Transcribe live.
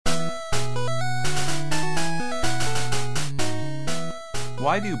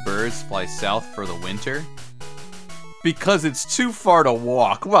Why do birds fly south for the winter? Because it's too far to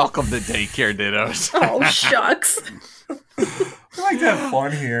walk. Welcome to Daycare Dittos. Oh, shucks. I like to have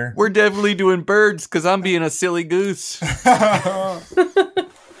fun here. We're definitely doing birds because I'm being a silly goose.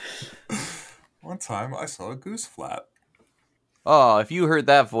 One time I saw a goose flap. Oh, if you heard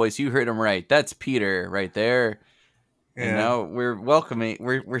that voice, you heard him right. That's Peter right there. Yeah. And now we're welcoming,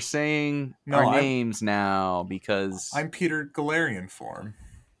 we're saying names now because... I'm Peter Galarian form.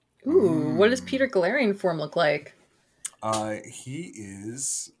 Ooh, what does Peter Galarian form look like? He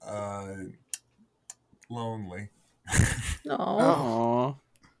is lonely. Oh.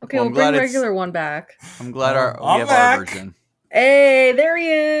 Okay, Well, we'll bring regular one back. I'm glad we have back. our version. Hey, there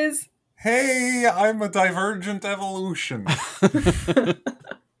he is. Hey, I'm a divergent evolution.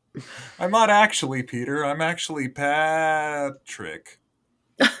 I'm not actually Peter. I'm actually Patrick.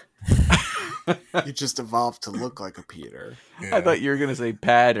 You just evolved to look like a Peter. Yeah. I thought you were going to say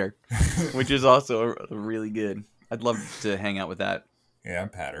Patter, which is also really good. I'd love to hang out with that. Yeah, I'm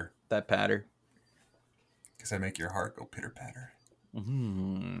Patter. That Patter. Because I make your heart go pitter-patter.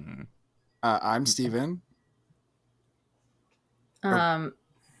 Mm-hmm. I'm Steven. I'm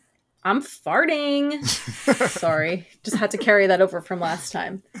farting. Sorry. Just had to carry that over from last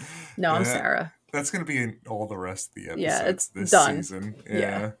time. No, I'm Sarah. That's going to be in all the rest of the episodes it's this done. season.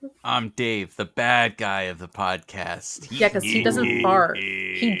 Yeah. I'm Dave, the bad guy of the podcast. Yeah, because he doesn't fart.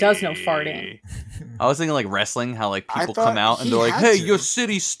 He does no farting. I was thinking like wrestling, how like people come out and they're like, hey, your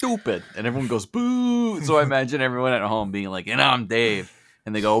city's stupid. And everyone goes, boo. So I imagine everyone at home being like, and I'm Dave.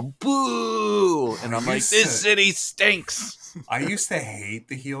 And they go, boo. And I'm like, this city stinks. I used to hate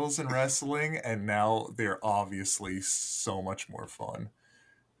the heels in wrestling, and now they're obviously so much more fun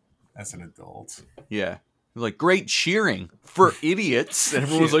as an adult. Yeah. Like, great cheering for idiots. And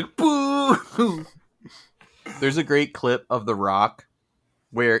everyone was like, boo. There's a great clip of The Rock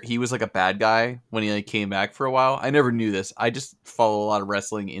where he was like a bad guy when he like came back for a while. I never knew this. I just follow a lot of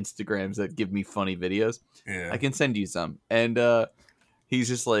wrestling Instagrams that give me funny videos. Yeah. I can send you some. And he's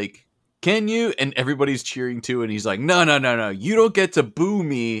just like, can you? And everybody's cheering too. And he's like, no. You don't get to boo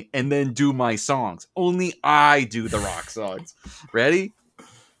me and then do my songs. Only I do the Rock songs. Ready?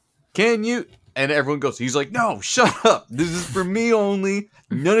 Can you? And everyone goes, he's like, no, shut up. This is for me only.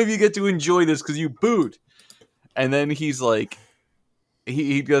 None of you get to enjoy this because you booed. And then he's like,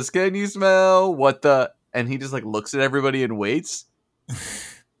 he goes, can you smell what the... And he just like looks at everybody and waits.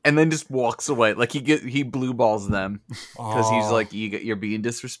 And then just walks away. Like he blue balls them. Because he's like, you're being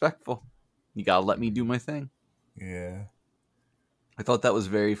disrespectful. You gotta let me do my thing. Yeah. I thought that was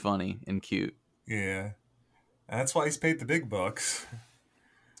very funny and cute. Yeah. And that's why he's paid the big bucks.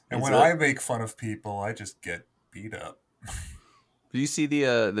 And when I make fun of people, I just get beat up. Did you see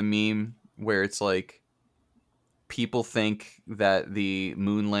the meme where it's like people think that the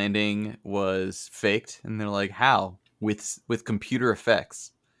moon landing was faked, and they're like, "How?" With computer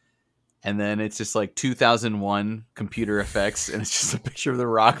effects, and then it's just like 2001 computer effects, and it's just a picture of The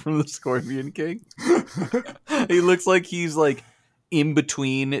Rock from the Scorpion King. He looks like he's like in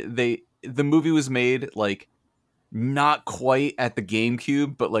between. The movie was made like. Not quite at the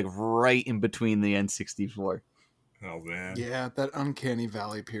GameCube, but like right in between the N64. Oh man. Yeah, that uncanny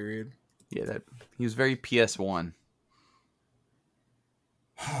valley period. Yeah, that he was very PS1.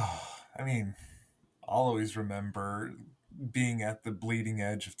 I mean, I'll always remember being at the bleeding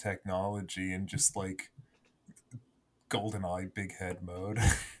edge of technology and just like GoldenEye big head mode.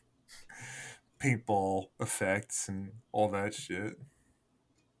 Paintball effects and all that shit.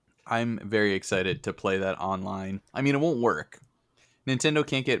 I'm very excited to play that online. I mean, it won't work. Nintendo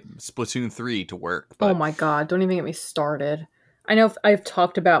can't get Splatoon 3 to work. But... Oh my god, don't even get me started. I know I've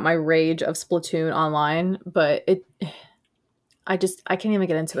talked about my rage of Splatoon online, but I can't even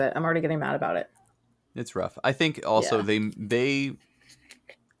get into it. I'm already getting mad about it. It's rough. I think also they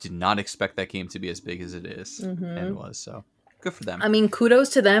did not expect that game to be as big as it is and was, so good for them. I mean, kudos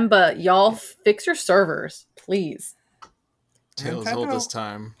to them, but y'all fix your servers, please. Tales old this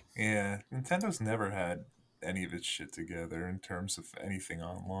time. Yeah, Nintendo's never had any of its shit together in terms of anything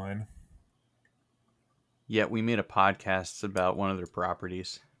online. Yet we made a podcast about one of their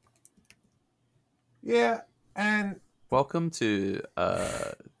properties. Yeah, and... Welcome to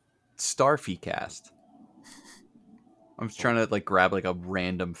Starfycast. I'm just trying to like grab like a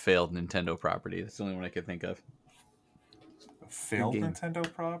random failed Nintendo property. That's the only one I could think of. A failed Nintendo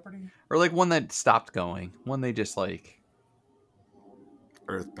property? Or like one that stopped going. One they just like...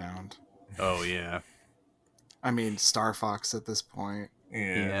 Earthbound. Oh, yeah. I mean, Star Fox at this point.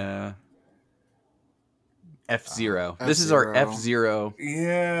 Yeah. F-Zero. This is our F-Zero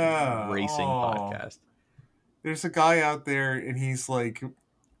racing podcast. There's a guy out there, and he's like,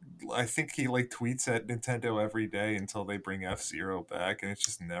 I think he like tweets at Nintendo every day until they bring F-Zero back, and it's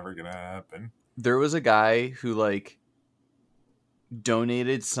just never gonna happen. There was a guy who like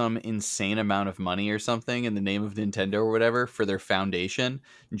donated some insane amount of money or something in the name of Nintendo or whatever for their foundation,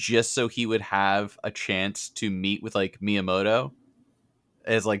 just so he would have a chance to meet with like Miyamoto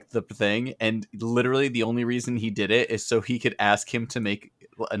as like the thing. And literally the only reason he did it is so he could ask him to make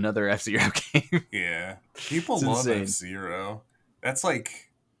another F-Zero game. Yeah, people It's love insane. F-Zero. That's like,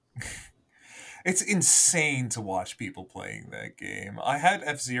 it's insane to watch people playing that game. I had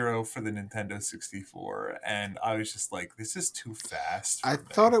F-Zero for the Nintendo 64, and I was just like, this is too fast. I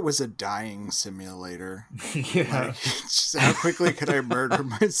thought it was a dying simulator. Yeah. Like, just how quickly could I murder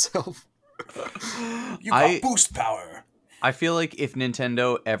myself? You got boost power. I feel like if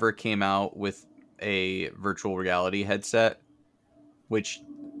Nintendo ever came out with a virtual reality headset, which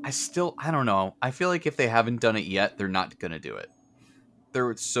I don't know. I feel like if they haven't done it yet, they're not going to do it.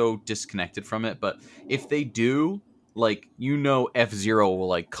 They're so disconnected from it. But if they do, like, F-Zero will,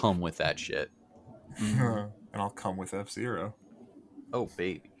 like, come with that shit. And I'll come with F-Zero. Oh,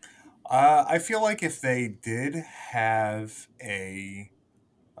 baby. I feel like if they did have a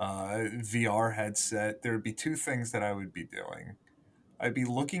VR headset, there would be two things that I would be doing. I'd be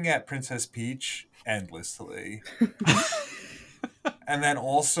looking at Princess Peach endlessly. And then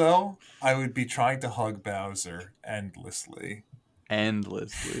also, I would be trying to hug Bowser endlessly.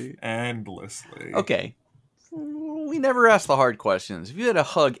 Endlessly. Okay. We never asked the hard questions. If you had to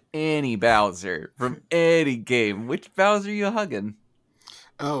hug any Bowser from any game, which Bowser are you hugging?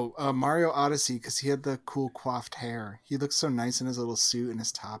 Oh, Mario Odyssey, because he had the cool coiffed hair. He looks so nice in his little suit and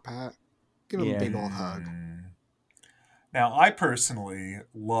his top hat. Give him a big old hug. Now, I personally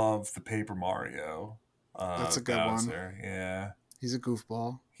love the Paper Mario. That's a good Bowser. one. Yeah. He's a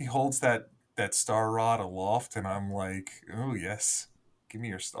goofball. He holds that star rod aloft, and I'm like, oh, yes. Give me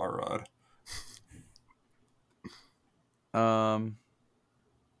your star rod. I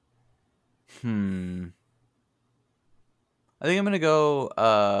think I'm going to go,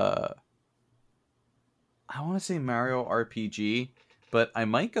 I want to say Mario RPG, but I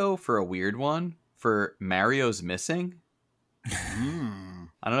might go for a weird one for Mario's Missing. I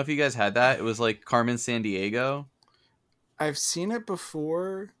don't know if you guys had that. It was like Carmen Sandiego. I've seen it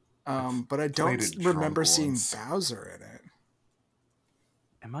before, but I don't remember seeing Bowser in it.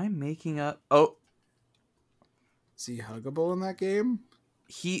 Am I making up? Oh. Is he huggable in that game?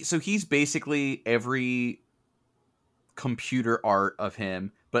 He's basically every computer art of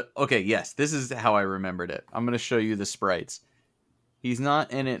him. But okay, yes, this is how I remembered it. I'm going to show you the sprites. He's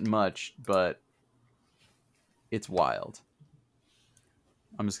not in it much, but it's wild.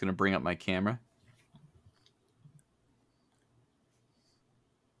 I'm just going to bring up my camera.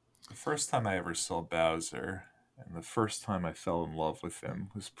 The first time I ever saw Bowser, and the first time I fell in love with him,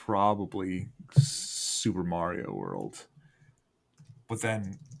 was probably Super Mario World. But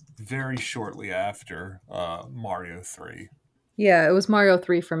then, very shortly after, Mario 3. Yeah, it was Mario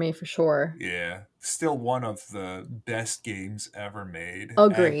 3 for me, for sure. Yeah. Still one of the best games ever made.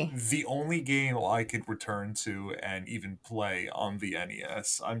 Agree. And the only game I could return to and even play on the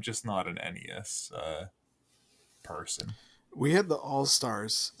NES. I'm just not an NES person. We had the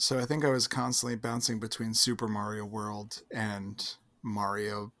All-Stars, so I think I was constantly bouncing between Super Mario World and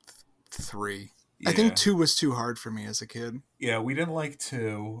Mario 3. Yeah. I think 2 was too hard for me as a kid. Yeah, we didn't like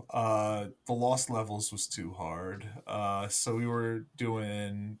 2. The Lost Levels was too hard. So we were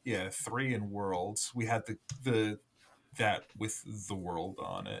doing 3 and Worlds. We had the that with the world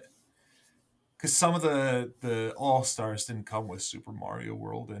on it. Because some of the All-Stars didn't come with Super Mario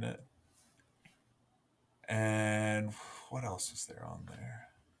World in it. And what else was there on there?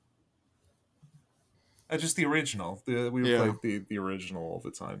 Just the original. We played the original all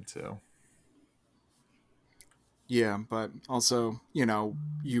the time too. Yeah, but also,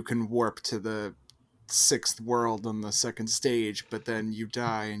 you can warp to the 6th world on the 2nd stage, but then you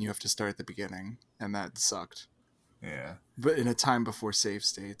die and you have to start at the beginning, and that sucked. Yeah. But in a time before save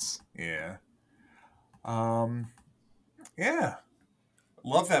states. Yeah. Yeah.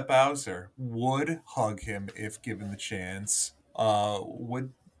 Love that Bowser. Would hug him if given the chance.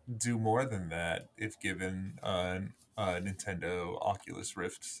 Would do more than that if given a Nintendo Oculus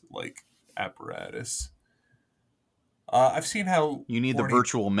Rift like apparatus. I've seen how you need the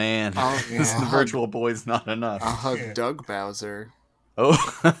virtual man. The virtual boy's not enough. I'll hug Doug Bowser.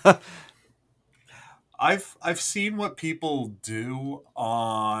 Oh. I've seen what people do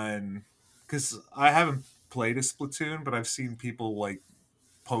on, because I haven't played a Splatoon, but I've seen people like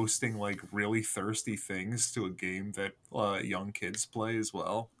posting like really thirsty things to a game that young kids play as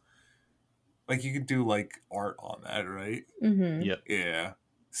well. Like you could do like art on that, right? Mm-hmm. Yep. Yeah.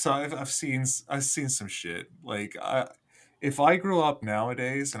 So I've seen some shit. Like if I grew up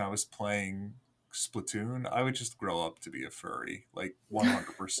nowadays and I was playing Splatoon, I would just grow up to be a furry, like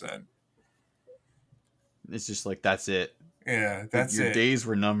 100%. It's just like that's it. Yeah, that's Your it. days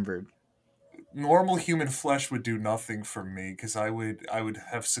were numbered. Normal human flesh would do nothing for me because I would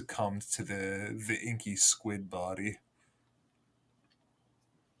have succumbed to the inky squid body.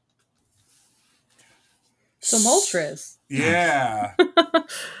 So Moltres. Yeah.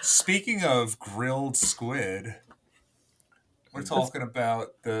 Speaking of grilled squid, we're talking about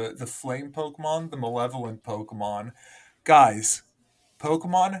the flame Pokemon, the malevolent Pokemon. Guys,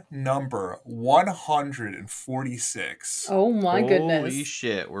 Pokemon number 146. Oh my Holy goodness.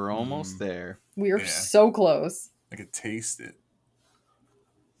 shit, we're almost there. We are Yeah. so close. I could taste it.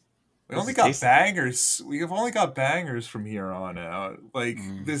 We Does only it got taste- bangers. We have only got bangers from here on out. Like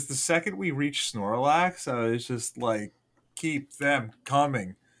this, the second we reach Snorlax, I was just like, keep them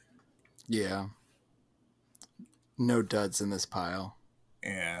coming. Yeah. No duds in this pile.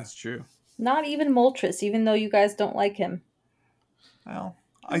 Yeah. That's true. Not even Moltres, even though you guys don't like him. Well,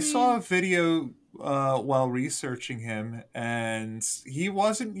 I saw a video while researching him, and he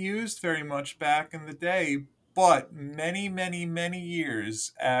wasn't used very much back in the day. But many, many, many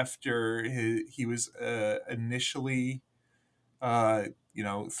years after he was initially,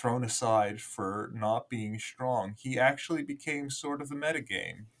 thrown aside for not being strong, he actually became sort of the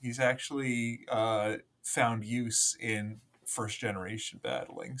metagame. He's actually found use in first generation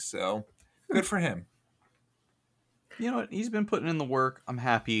battling. So good for him. You know what? He's been putting in the work. I'm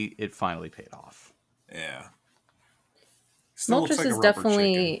happy it finally paid off. Yeah. Still looks Moltres like a is rubber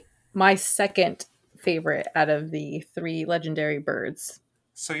definitely chicken. my second favorite out of the 3 legendary birds.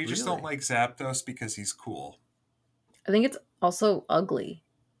 So you just Really? don't like Zapdos because he's cool. I think it's also ugly,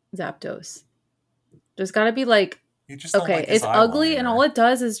 Zapdos. There's got to be like, You just don't okay, like his it's ugly, and eyeliner. all it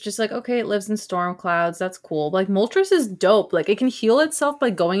does is just like, okay, it lives in storm clouds. That's cool. But, like, Moltres is dope. Like, it can heal itself by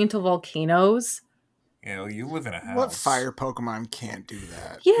going into volcanoes. You know, you live in a house. What fire Pokemon can't do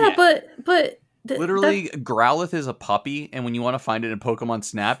that? Yeah, Yeah. but Literally, Growlithe is a puppy, and when you want to find it in Pokemon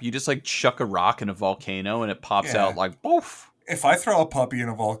Snap, you just like chuck a rock in a volcano, and it pops Yeah. out like boof. If I throw a puppy in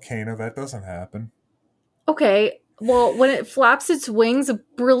a volcano, that doesn't happen. okay. Well, when it flaps its wings, a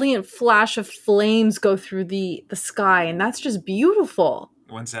brilliant flash of flames go through the sky, and that's just beautiful.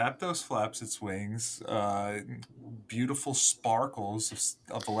 When Zapdos flaps its wings, beautiful sparkles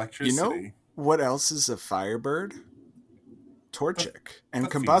of electricity. You know what else is a firebird? Torchic and the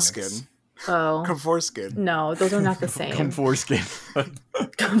Combuskin. Phoenix. Oh. Comforeskin. No, those are not the same. Come foreskin.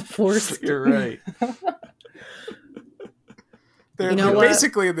 Foreskin. You're right. They're You know what?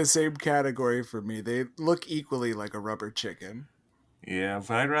 basically in the same category for me. They look equally like a rubber chicken. Yeah,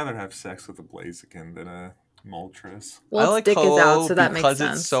 but I'd rather have sex with a Blaziken than a Moltres. Well, I its like dick is out, Ho-Oh so that makes because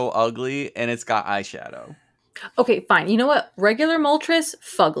sense. it's so ugly and it's got eyeshadow. Okay, fine. You know what? Regular Moltres,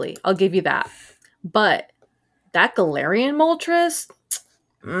 fugly. I'll give you that. But that Galarian Moltres,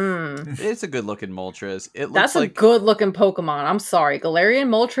 It's a good looking Moltres. It looks that's a like good looking Pokemon. I'm sorry. Galarian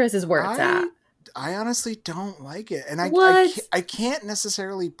Moltres is where it's at. I honestly don't like it. And What? I can't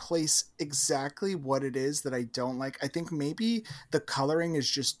necessarily place exactly what it is that I don't like. I think maybe the coloring is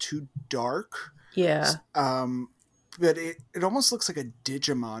just too dark. Yeah. But it almost looks like a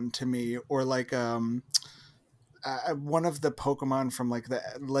Digimon to me, or like one of the Pokemon from like the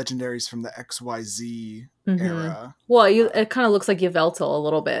legendaries from the XYZ era. Well, it kind of looks like Yveltal a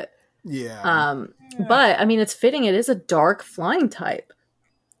little bit. Yeah. But I mean, it's fitting. It is a dark flying type.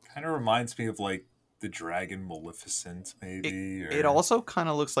 Kind of reminds me of like the Dragon Maleficent, maybe. it also kind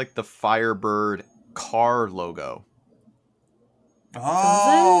of looks like the Firebird car logo.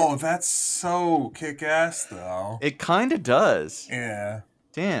 Oh, that's so kick-ass, though. It kind of does. Yeah.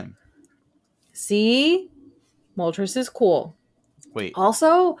 Damn. See? Moltres is cool. Wait.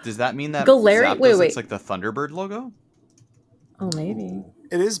 Also, Does that mean that Zapdos Zapdos wait. looks like the Thunderbird logo? Oh, maybe.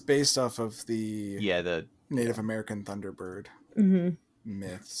 It is based off of the Yeah, the Native American Thunderbird Mm-hmm.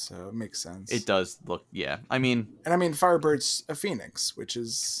 myth, so it makes sense. it does look. Yeah, I mean, And I mean, Firebird's a phoenix, which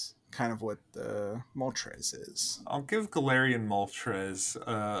is kind of what the Moltres is. I'll give Galarian Moltres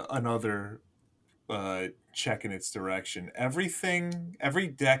another check in its direction. Every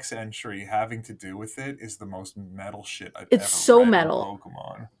Dex entry having to do with it is the most metal shit I've It's ever so read in metal.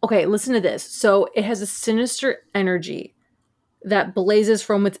 Pokemon. Okay, listen to this. So it has a sinister energy that blazes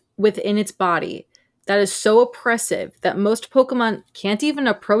from within its body that is so oppressive that most Pokemon can't even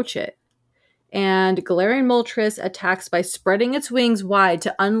approach it. And Galarian Moltres attacks by spreading its wings wide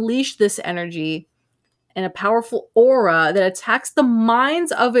to unleash this energy and a powerful aura that attacks the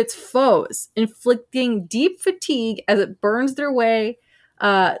minds of its foes, inflicting deep fatigue as it burns away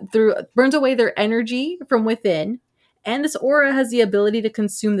their energy from within. And this aura has the ability to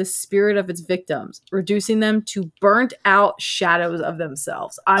consume the spirit of its victims, reducing them to burnt out shadows of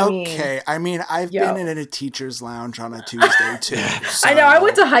themselves. I mean, I've yo. been in a teacher's lounge on a Tuesday too. So I know, I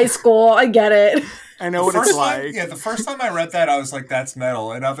went to high school. I get it. I know what it's like. The first time I read that, I was like, that's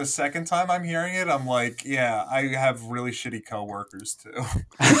metal. And the second time I'm hearing it, I'm like, yeah, I have really shitty coworkers too.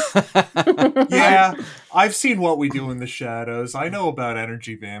 Yeah, I've seen What We Do in the Shadows. I know about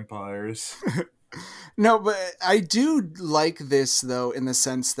energy vampires. No, but I do like this though, in the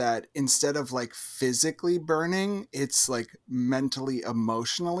sense that instead of like physically burning, it's like mentally,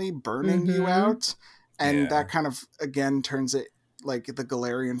 emotionally burning you out. And that kind of, again, turns it, like the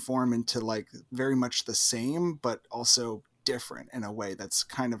Galarian form, into like very much the same, but also different in a way that's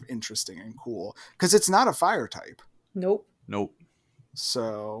kind of interesting and cool. Because it's not a fire type. Nope.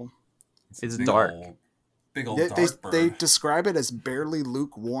 So it's dark. Big old dark bird. They describe it as barely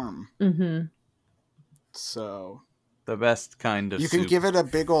lukewarm. Mm-hmm. So the best kind of you can soup. give it a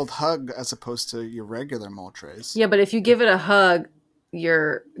big old hug as opposed to your regular Moltres. Yeah, but if you give it a hug,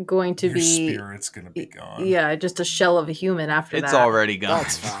 you're going to your spirit's going to be gone. Yeah, just a shell of a human after that. It's already gone.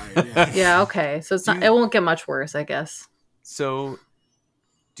 That's fine. Yeah. Yeah, okay. So it's not. It won't get much worse, I guess. So,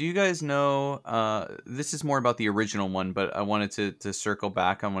 do you guys know? This is more about the original one, but I wanted to circle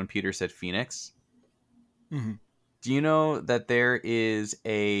back on when Peter said Phoenix. Mm-hmm. Do you know that there is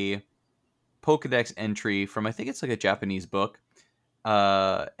a Pokedex entry from, I think it's like a Japanese book,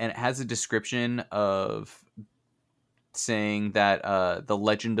 and it has a description of saying that the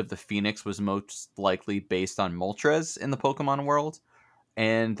legend of the Phoenix was most likely based on Moltres in the Pokemon world,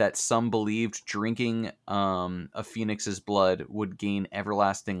 and that some believed drinking a Phoenix's blood would gain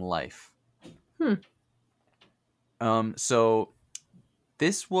everlasting life. So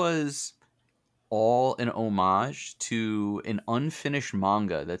this was all an homage to an unfinished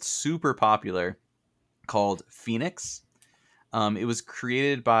manga that's super popular called Phoenix. It was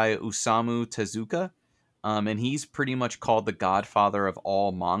created by Osamu Tezuka, and he's pretty much called the godfather of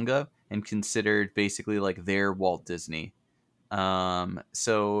all manga and considered basically like their Walt Disney.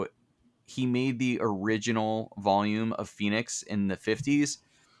 So he made the original volume of Phoenix in the 50s,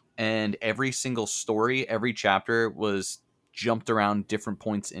 and every single story, every chapter was jumped around different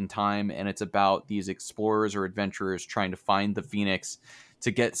points in time, and it's about these explorers or adventurers trying to find the Phoenix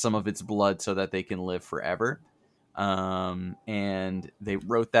to get some of its blood so that they can live forever. And they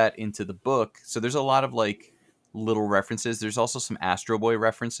wrote that into the book, so there's a lot of like little references. There's also some Astro Boy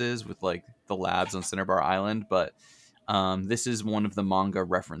references with like the labs on Cinnabar Island, but this is one of the manga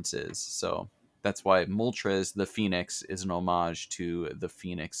references, so that's why Moltres, the Phoenix, is an homage to the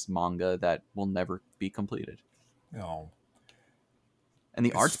Phoenix manga that will never be completed. No. And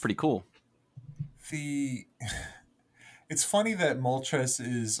the art's pretty cool. It's funny that Moltres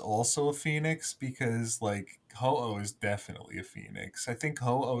is also a Phoenix, because like Ho-Oh is definitely a Phoenix. I think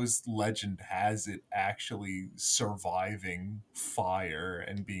Ho-Oh's legend has it actually surviving fire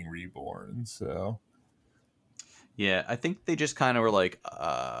and being reborn, so... Yeah, I think they just kind of were like,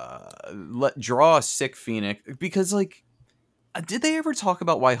 draw a sick Phoenix, because like, did they ever talk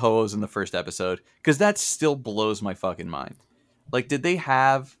about why Ho-Oh's in the first episode? Because that still blows my fucking mind. Like, did they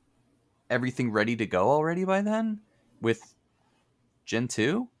have everything ready to go already by then with Gen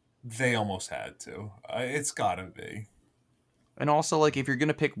 2? They almost had to. It's gotta be. And also, like, if you're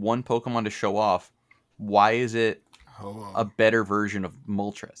gonna pick one Pokemon to show off, why is it a better version of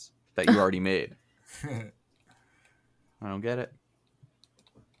Moltres that you already made? I don't get it.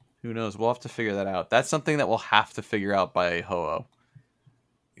 Who knows? We'll have to figure that out. That's something that we'll have to figure out by Ho-Oh.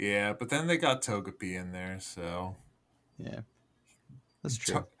 Yeah, but then they got Togepi in there, so... Yeah. That's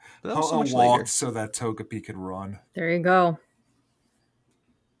true. Ho-Oh walked later, so that Togepi could run. There you go.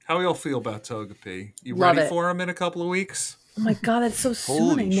 How y'all feel about Togepi? You Love ready it. for him in a couple of weeks? Oh my god, that's so soon.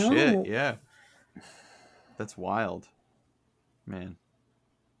 Holy I know. shit, yeah. That's wild. Man.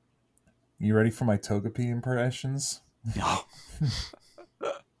 You ready for my Togepi impressions? No.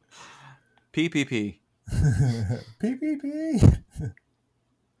 PPP. PPP.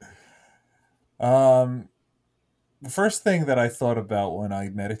 The first thing that I thought about when I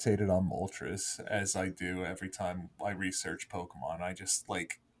meditated on Moltres, as I do every time I research Pokemon, I just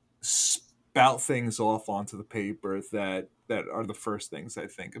like spout things off onto the paper that are the first things I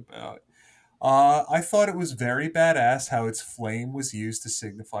think about. I thought it was very badass how its flame was used to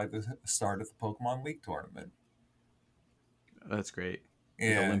signify the start of the Pokemon League tournament. That's great.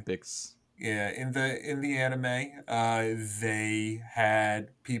 Yeah. The Olympics. Yeah, in the anime, they had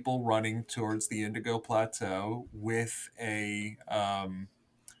people running towards the Indigo Plateau with a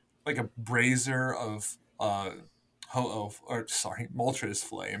like a brazier of Moltres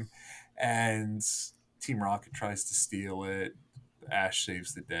flame, and Team Rocket tries to steal it. Ash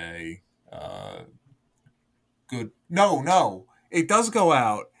saves the day. Good. No, it does go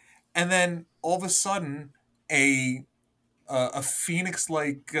out, and then all of a sudden, a phoenix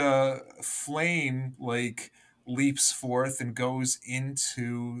like flame like leaps forth and goes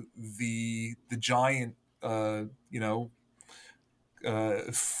into the giant you know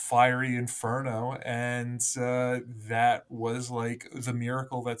fiery inferno, and that was like the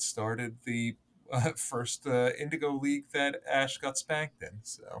miracle that started the first Indigo League that Ash got spanked in.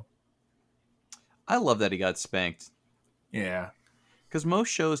 So I love that he got spanked yeah, because most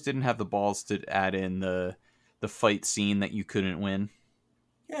shows didn't have the balls to add in the fight scene that you couldn't win.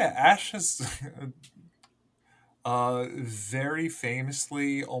 yeah, Ash has very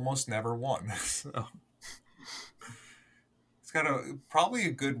famously almost never won. So it's got probably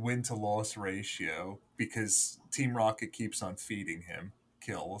a good win to loss ratio because Team Rocket keeps on feeding him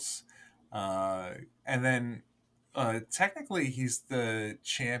kills, and then technically he's the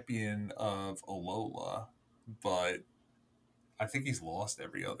champion of Alola, but I think he's lost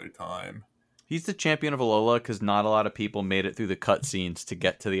every other time. He's the champion of Alola because not a lot of people made it through the cutscenes to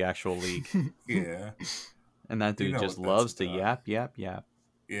get to the actual league. Yeah, And that you dude know just what that's loves to about. yap, yap, yap.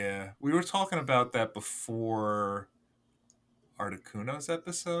 Yeah, we were talking about that before Articuno's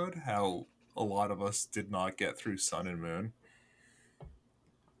episode, how a lot of us did not get through Sun and Moon.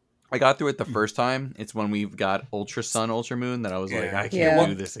 I got through it the first time. It's when we got Ultra Sun, Ultra Moon that I was like, Yeah, I can't Yeah.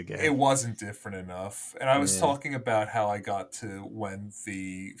 do this it again. wasn't different enough. And I was Yeah. talking about how I got to when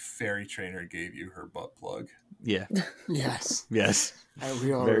the fairy trainer gave you her butt plug. Yeah. Yes. Yes.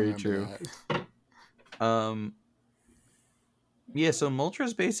 We all Very remember true. that. Yeah, so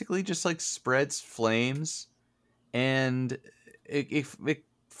Moltres basically just like spreads flames, and it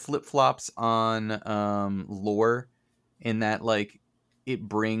flip flops on lore in that like it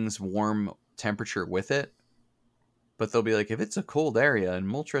brings warm temperature with it. But they'll be like, if it's a cold area and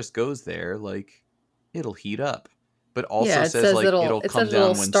Moltres goes there, like it'll heat up. But also Yeah, it says says like it'll it come says it'll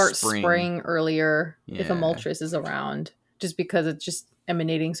down when start spring. spraying earlier if a Yeah. Moltres is around, just because it's just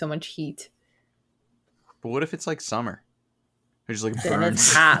emanating so much heat. But what if it's like summer? It just like Then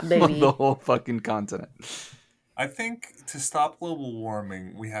it's burns hot, baby. the whole fucking continent. I think to stop global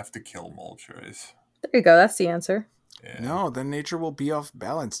warming, we have to kill Moltres. There you go. That's the answer. Yeah. No, then nature will be off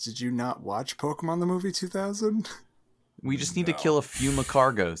balance. Did you not watch Pokemon the movie 2000? We just need to No. kill a few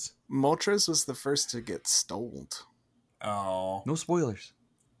Macargos. Moltres was the first to get stoled. Oh. No spoilers.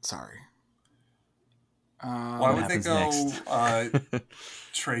 Sorry. Why What would they happens go next?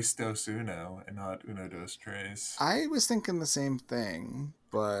 Tres Dos Uno and not Uno Dos Tres? I was thinking the same thing,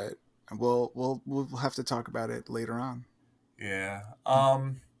 but we'll have to talk about it later on. Yeah.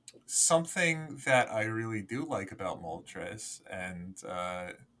 Something that I really do like about Moltres, and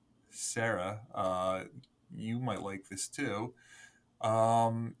Sarah, you might like this too.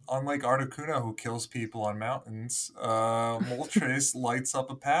 Unlike Articuno, who kills people on mountains, Moltres lights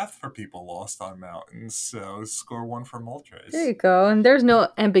up a path for people lost on mountains. So score one for Moltres. There you go. And there's no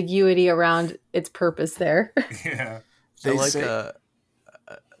ambiguity around its purpose there. Yeah. They I like say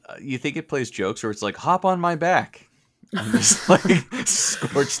you think it plays jokes where it's like hop on my back and just like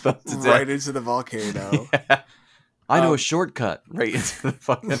scorch them to death. right into the volcano. Yeah. I know a shortcut right into the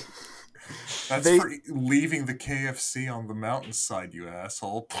fucking. That's for leaving the KFC on the mountainside, you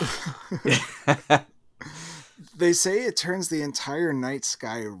asshole. They say it turns the entire night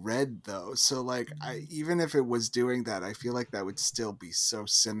sky red, though. So, like, even if it was doing that, I feel like that would still be so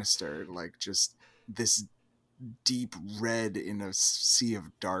sinister. Like, just this deep red in a sea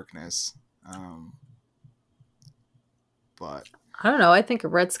of darkness. But I don't know. I think a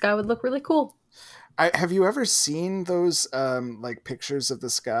red sky would look really cool. have you ever seen those like pictures of the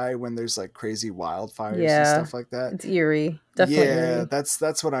sky when there's like crazy wildfires and stuff like that? It's eerie. Definitely Yeah, eerie.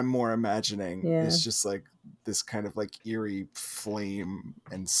 that's what I'm more imagining. Yeah. It's just like this kind of like eerie flame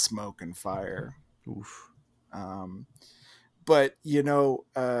and smoke and fire. Oof. But you know,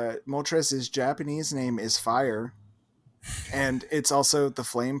 Moltres' Japanese name is Fire, and it's also the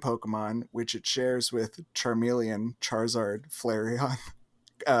flame Pokemon, which it shares with Charmeleon, Charizard, Flareon,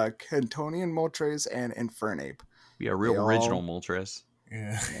 Cantonian Moltres, and Infernape. Be a real original Moltres.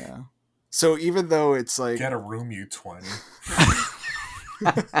 Yeah. Yeah. So even though it's like Get a room, you 20.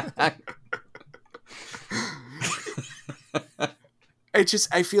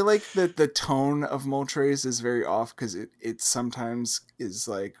 I feel like that the tone of Moltres is very off because it sometimes is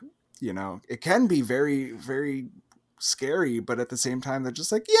like it can be very, very scary, but at the same time, they're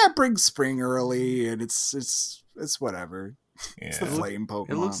just like, yeah, bring spring early, and it's whatever. Yeah. It's the flame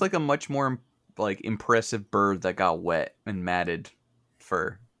Pokemon. It looks like a much more like impressive bird that got wet and matted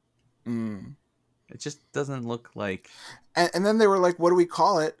fur. It just doesn't look like. And then they were like, what do we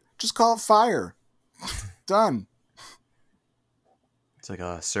call it? Just call it Fire. Done. It's like,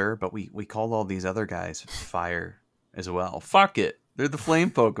 sir, but we called all these other guys Fire as well. Fuck it. They're the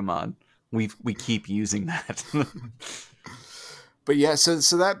flame Pokemon. We keep using that. But yeah,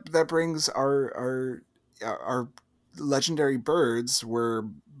 so that brings our legendary birds were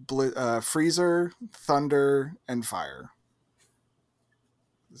Freezer, Thunder, and Fire.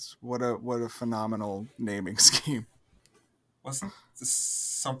 What a phenomenal naming scheme. Wasn't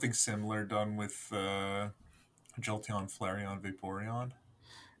something similar done with Jolteon, Flareon, Vaporeon?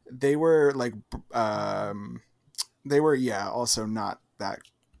 They were like, also not that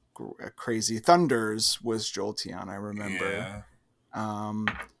crazy. Thunders was Jolteon, I remember. Yeah.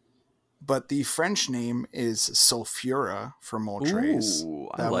 But the French name is Sulfura for Moltres. Ooh,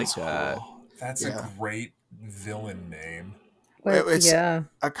 I like that. Cool. That's a great villain name. It's a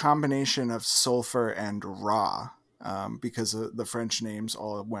combination of sulfur and Ra, because the French names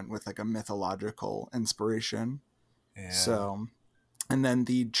all went with like a mythological inspiration. Yeah. So, and then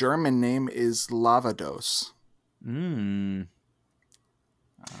the German name is Lavados. That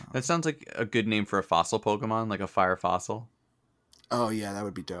sounds like a good name for a fossil Pokemon, like a fire fossil. Oh yeah, that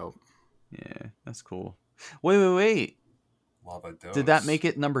would be dope. Yeah, that's cool. Wait. Lavados. Did that make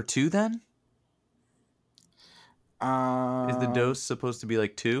it number 2 then? Is the Is dose supposed to be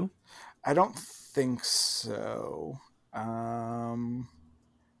like 2? I don't think so. I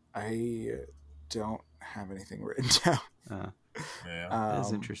don't have anything written down. Yeah. That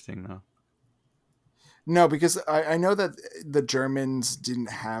is interesting though. No, because I know that the Germans didn't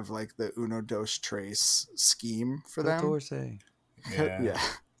have like the Uno Dos Tres scheme for them. Dorsey. Yeah.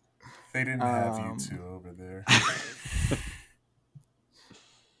 They didn't have you two over there.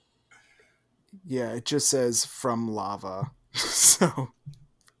 Yeah, it just says from lava. So,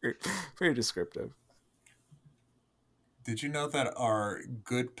 very descriptive. Did you know that our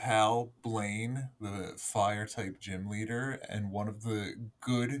good pal Blaine, the fire type gym leader, and one of the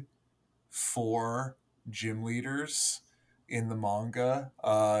good 4 gym leaders in the manga,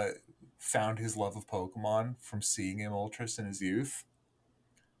 found his love of Pokemon from seeing him Moltres in his youth?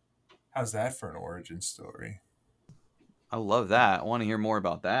 How's that for an origin story? I love that. I want to hear more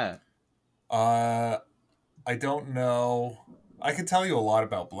about that. I don't know. I can tell you a lot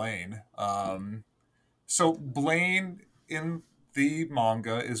about Blaine. So Blaine in the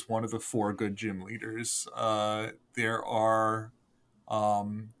manga is one of the 4 good gym leaders. There are,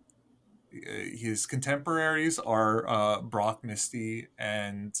 his contemporaries are Brock, Misty,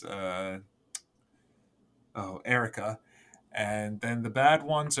 and Erica, and then the bad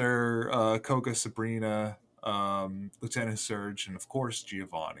ones are Koga, Sabrina, Lieutenant Surge, and of course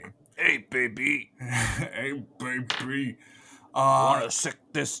Giovanni. Hey, baby. Hey, baby. Want to sick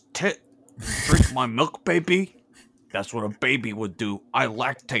this tit? Drink my milk, baby? That's what a baby would do. I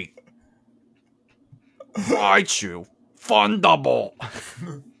lactate. Bite you. Fundable.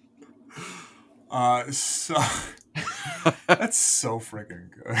 So that's so freaking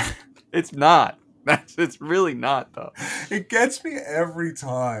good. It's not. It's really not, though. It gets me every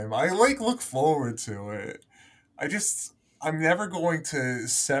time. I look forward to it. I'm never going to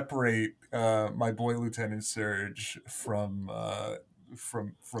separate my boy Lieutenant Surge from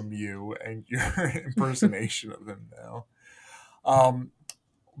you and your impersonation of him now.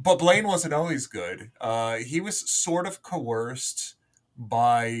 But Blaine wasn't always good. He was sort of coerced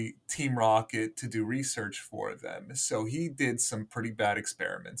by Team Rocket to do research for them. So he did some pretty bad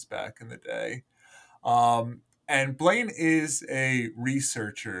experiments back in the day. And Blaine is a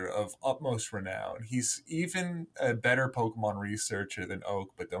researcher of utmost renown. He's even a better Pokemon researcher than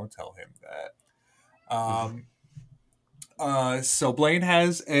Oak, but don't tell him that. So Blaine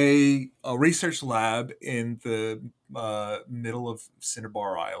has a research lab in the middle of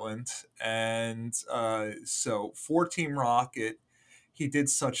Cinnabar Island. And so for Team Rocket, he did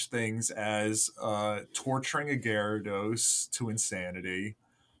such things as torturing a Gyarados to insanity.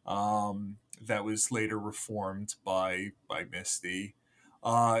 That was later reformed by Misty.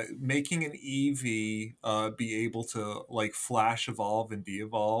 Making an Eevee be able to like flash evolve and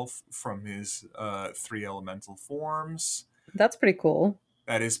de-evolve from his 3 elemental forms. That's pretty cool.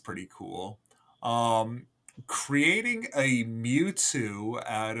 That is pretty cool. Creating a Mewtwo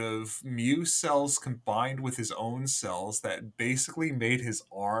out of Mew cells combined with his own cells that basically made his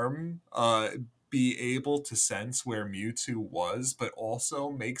arm be able to sense where Mewtwo was, but also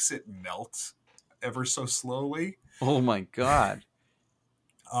makes it melt ever so slowly. Oh my god.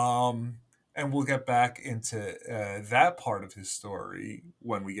 And we'll get back into that part of his story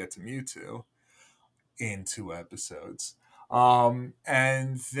when we get to Mewtwo in 2 episodes.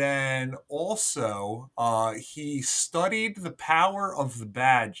 And then also, he studied the power of the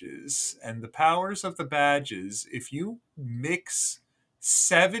badges. And the powers of the badges, if you mix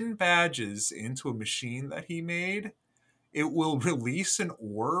 7 badges into a machine that he made, it will release an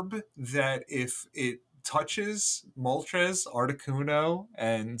orb that, if it touches Moltres, Articuno,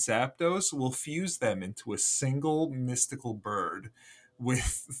 and Zapdos, will fuse them into a single mystical bird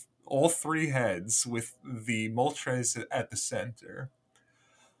with all 3 heads, with the Moltres at the center.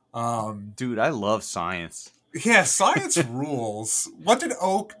 Dude, I love science. Yeah, science rules. What did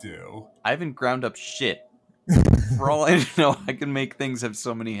Oak do? I haven't ground up shit. For all I know, I can make things have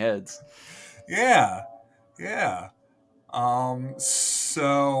so many heads. Yeah, yeah.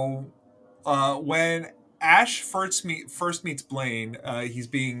 So when Ash first meets Blaine, he's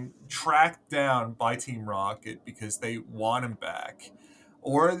being tracked down by Team Rocket because they want him back,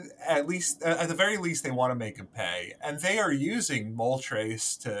 or at the very least, they want to make him pay, and they are using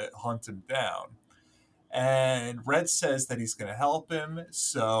Moltres to hunt him down. And Red says that he's going to help him,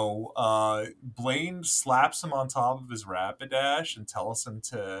 so Blaine slaps him on top of his Rapidash and tells him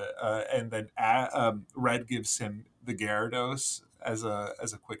to, and then Red gives him the Gyarados as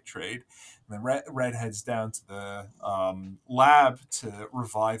a quick trade. And then Red heads down to the lab to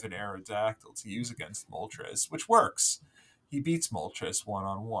revive an Aerodactyl to use against Moltres, which works. He beats Moltres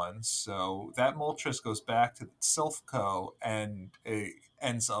 1-on-1, so that Moltres goes back to Silphco and it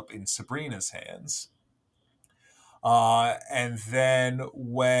ends up in Sabrina's hands. And then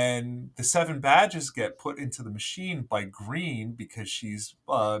when the 7 badges get put into the machine by Green, because she's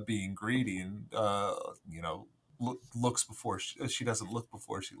being greedy and looks before she doesn't look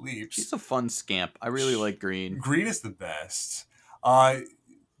before she leaves. She's a fun scamp. I really like Green. Green is the best.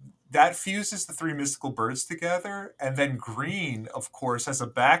 That fuses the 3 mystical birds together, and then Green, of course, has a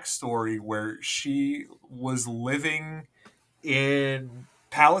backstory where she was living in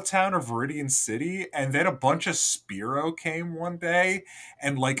Palatown or Viridian City, and then a bunch of Spearow came one day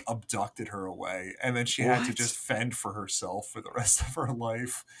and abducted her away, and then she had to just fend for herself for the rest of her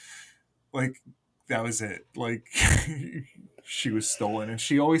life. That was it. She was stolen, and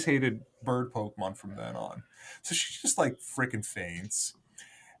she always hated bird Pokemon from then on. So she just freaking faints.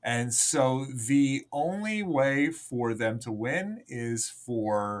 And so the only way for them to win is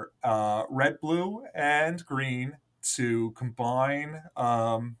for Red, Blue, and Green to combine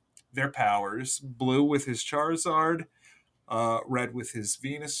their powers. Blue with his Charizard, Red with his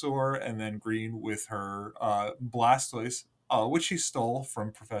Venusaur, and then Green with her Blastoise, which she stole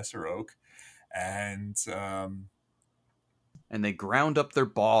from Professor Oak. And they ground up their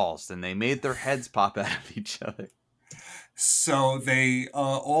balls, and they made their heads pop out of each other. So they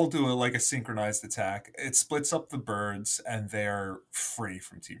all do a synchronized attack. It splits up the birds, and they're free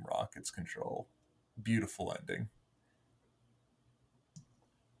from Team Rocket's control. Beautiful ending.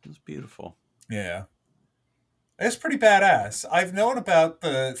 It was beautiful. Yeah. It's pretty badass. I've known about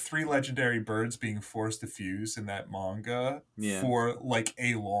the 3 legendary birds being forced to fuse in that manga for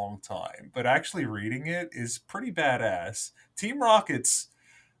a long time, but actually reading it is pretty badass. Team Rocket's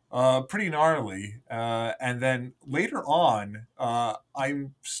pretty gnarly. And then later on,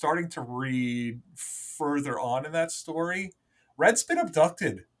 I'm starting to read further on in that story. Red's been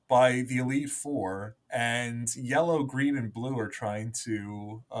abducted by the Elite Four, and Yellow, Green, and Blue are trying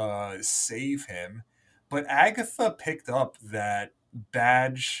to save him. But Agatha picked up that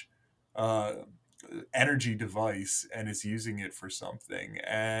badge energy device and is using it for something.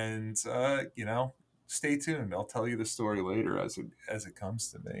 And, stay tuned. I'll tell you the story later as it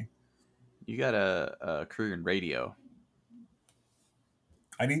comes to me. You got a career in radio.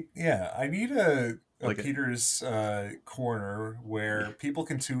 I need a Peter's corner where people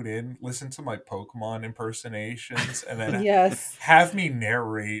can tune in, listen to my Pokemon impersonations, and then have me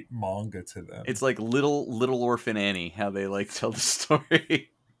narrate manga to them. It's like little Orphan Annie, how they tell the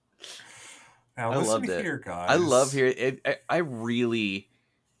story. Now, I loved it. Here, guys. I love hearing it. I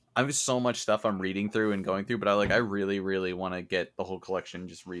have so much stuff I'm reading through and going through, but I really, really want to get the whole collection,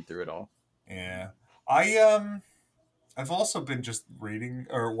 just read through it all. Yeah. I've also been just reading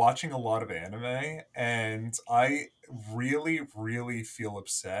or watching a lot of anime, and I really, really feel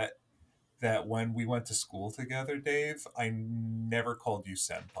upset that when we went to school together, Dave, I never called you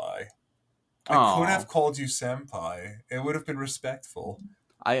senpai. I could have called you senpai. It would have been respectful.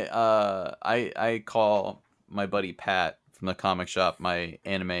 I call my buddy Pat from the comic shop my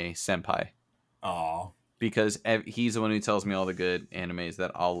anime senpai. Oh, because he's the one who tells me all the good animes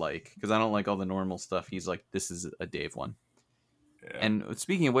that I'll like, because I don't like all the normal stuff. He's like, this is a Dave one. yeah. And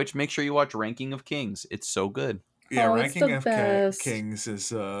speaking of which, make sure you watch Ranking of Kings. It's so good. Yeah, Oh, it's Ranking the of best. Kings is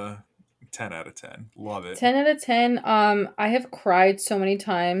 10 out of 10. Love it. 10 out of 10. I have cried so many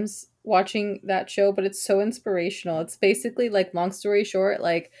times watching that show, but it's so inspirational. It's basically like, long story short,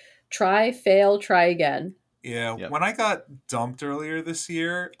 like, try, fail, try again. Yeah, Yep. when I got dumped earlier this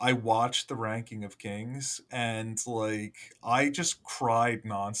year, I watched The Ranking of Kings and like I just cried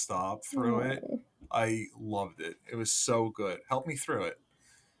nonstop through it. Oh. I loved it. It was so good. Help me through it.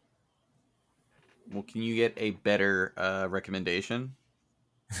 Well, can you get a better recommendation?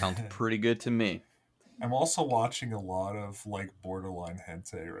 Sounds pretty good to me. I'm also watching a lot of like borderline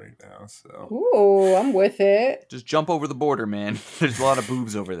hentai right now, so Ooh, I'm with it. Just jump over the border, man. There's a lot of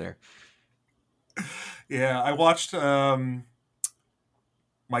boobs over there. yeah, I watched My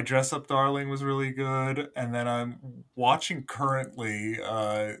Dress Up Darling was really good, and then I'm watching currently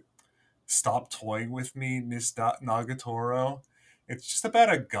Stop Toying with Me, Miss Nagatoro. It's just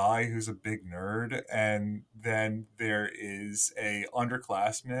about a guy who's a big nerd, and then there is a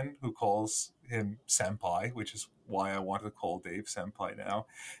underclassman who calls him senpai, which is why I want to call Dave senpai now.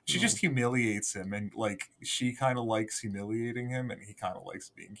 She just humiliates him, and like she kind of likes humiliating him, and he kind of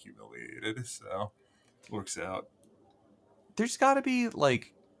likes being humiliated. So works out. There's got to be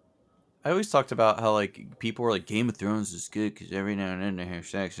like, I always talked about how like people were like, Game of Thrones is good because every now and then they have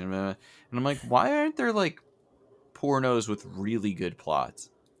sex, and I'm like, why aren't there like pornos with really good plots?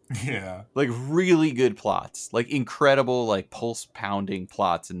 Yeah. Like really good plots, like incredible, like pulse pounding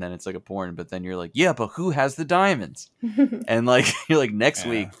plots, and then it's like a porn. But then you're like, yeah, but who has the diamonds? And like you're like, next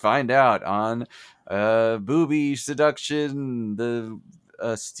Yeah. week, find out on booby seduction, the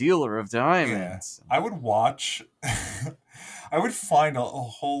stealer of Yeah. diamonds. I would watch. I would find a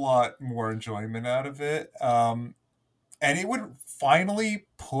whole lot more enjoyment out of it. And it would finally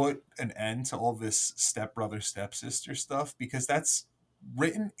put an end to all this stepbrother, stepsister stuff because that's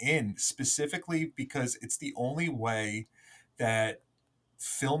written in specifically because it's the only way that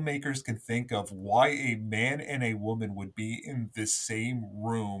filmmakers can think of why a man and a woman would be in the same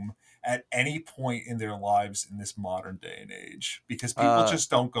room at any point in their lives in this modern day and age because people just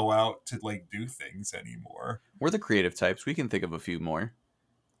don't go out to like do things anymore. We're the creative types. We can think of a few more.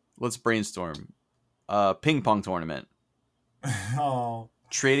 Let's brainstorm. Ping pong tournament. Oh,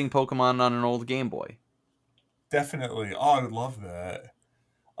 Trading Pokemon on an old Game Boy. definitely. Oh, I would love that.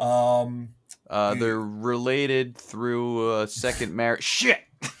 Um, They're related through a second marriage. Shit!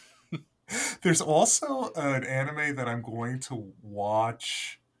 there's also an anime that I'm going to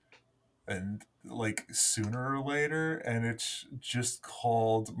watch and like sooner or later, and it's just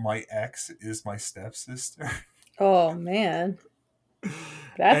called My Ex Is My Stepsister. Oh, man.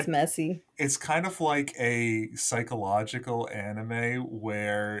 That's And messy. it's kind of like a psychological anime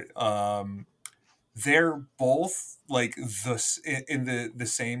where they're both like in the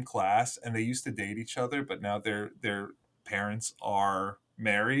same class and they used to date each other but now their parents are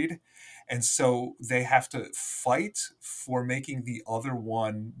married and so they have to fight for making the other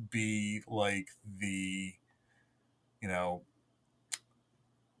one be like the you know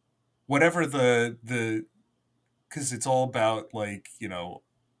whatever the because it's all about like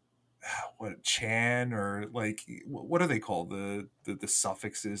what Chan or like what are they called the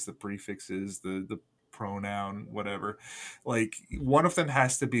suffixes the prefixes the pronoun whatever like one of them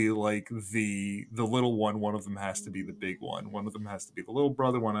has to be like the little one of them has to be the big one of them has to be the little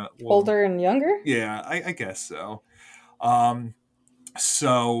brother one Older and younger? yeah I guess so um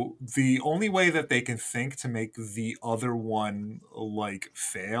so the only way that they can think to make the other one like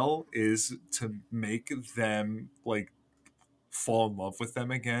fail is to make them like fall in love with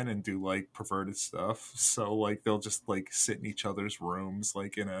them again and do like perverted stuff. So like they'll just like sit in each other's rooms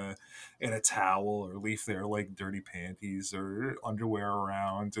like in a towel or leave their like dirty panties or underwear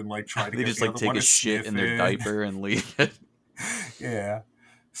around and like try to They get just the like other take one a to shit sniff in their it. diaper and leave it. Yeah.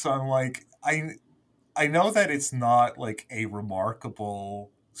 So I'm like I know that it's not like a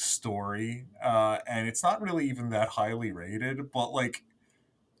remarkable story and it's not really even that highly rated but like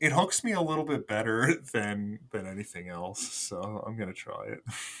it hooks me a little bit better than anything else, so I'm gonna try it.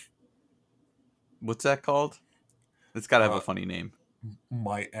 What's that called? It's got to have a Uh, funny name.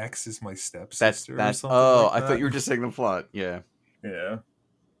 My Ex Is My That's Stepsister or that. something Oh, like I thought that. you were just saying the plot. Yeah. Yeah,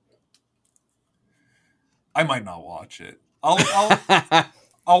 I might not watch it.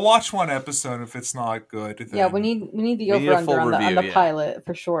 I'll watch one episode. If it's not good, then Yeah, we need the We need over a under full on review, the yeah. pilot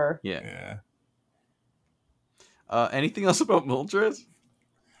for sure. Yeah. yeah. Anything else about Moltres?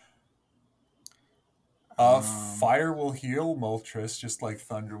 Fire will heal Moltres just like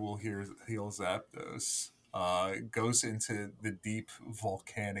thunder will heal Zapdos. Goes into the deep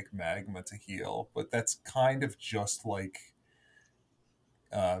volcanic magma to heal, but that's kind of just like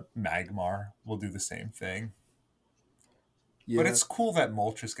Magmar will do the same thing. Yeah. But it's cool that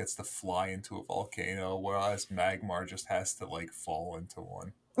Moltres gets to fly into a volcano, whereas Magmar just has to like fall into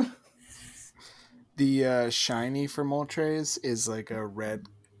one. The shiny for Moltres is like a red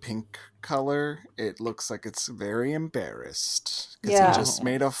pink color. It looks like it's very embarrassed because Yeah. he just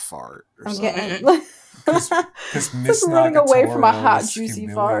made a fart or I'm something. getting Because Miss running away from a Nagatoro hot, was juicy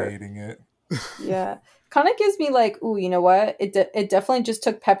fart. humiliating it. Yeah. Kind of gives me like, ooh, you know what? It definitely just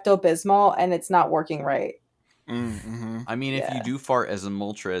took Pepto-Bismol and it's not working right. Mm-hmm. I mean, if you Yeah. do fart as a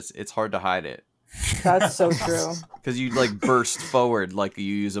Moltres, it's hard to hide it. That's so true. Because you like burst forward like you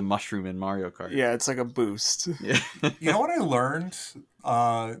use a mushroom in Mario Kart. Yeah, it's like a boost. Yeah. You know what I learned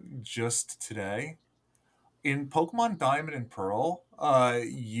just today? In Pokemon Diamond and Pearl,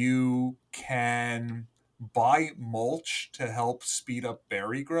 you can buy mulch to help speed up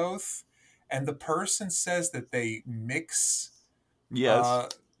berry growth, and the person says that they mix Yes.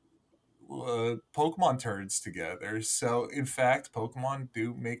 Pokemon turds together. So, in fact, Pokemon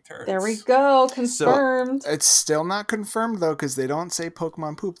do make turds. There we go. Confirmed. It's still not confirmed though because they don't say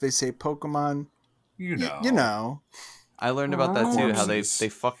Pokemon poop. They say Pokemon. You know. You know. I learned about that too. How they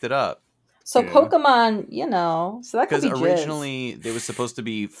Corpses. fucked it up. So Yeah. Pokemon, you know, so that could Because be jizz. originally they was supposed to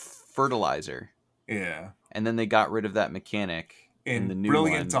be fertilizer, Yeah. and then they got rid of that mechanic in the In new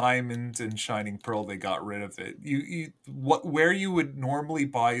Brilliant one. Diamond and Shining Pearl, they got rid of it. Where you would normally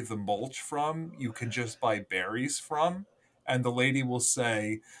buy the mulch from, you can just buy berries from, and the lady will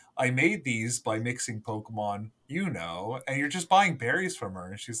say, "I made these by mixing Pokemon, you know," and you're just buying berries from her,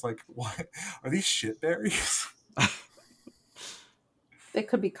 and she's like, "What are these shit berries?" They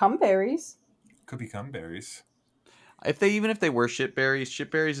could become berries. Could become berries. If they were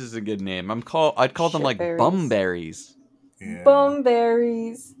shitberries is a good name. I'd call them like Shitberries. bumberries. Yeah.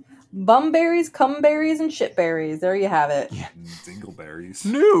 Bumberries. Bumberries, cumberries, and shitberries. There you have it. Yeah. Dingleberries.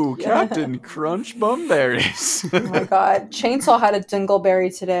 New Yeah. Captain Crunch bumberries. Oh my god. Chainsaw had a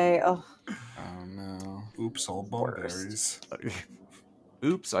dingleberry today. Oh, Oh no. Oops, all Worst. bumberries.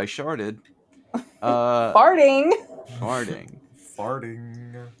 Oops, I sharded. farting. Farting.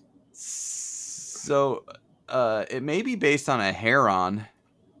 Farting. So, it may be based on a heron.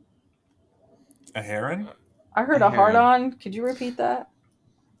 A heron? I heard A a hard heron. on. Could you repeat that?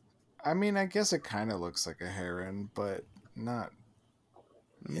 I mean, I guess it kind of looks like a heron, but not.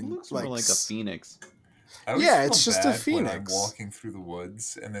 It looks like more like a phoenix. I always Yeah, feel it's just a bad when I'm phoenix. walking through the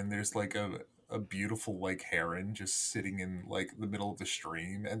woods and then there's like a beautiful like heron just sitting in like the middle of the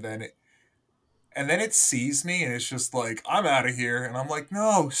stream, and then it sees me and it's just like, "I'm out of here," and I'm like,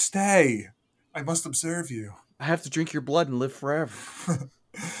 "No, stay. I must observe you." I have to drink your blood and live forever.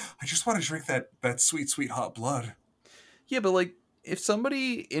 I just want to drink that sweet, sweet hot blood. Yeah, but like, if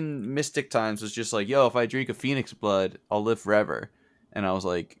somebody in Mystic Times was just like, "Yo, if I drink a phoenix blood, I'll live forever," and I was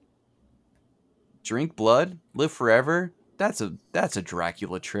like, "Drink blood, live forever? That's a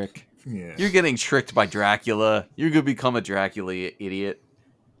Dracula trick. Yeah. You're getting tricked by Dracula. You're gonna become a Dracula idiot.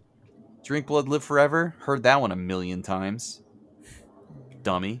 Drink blood, live forever? Heard that one a million times.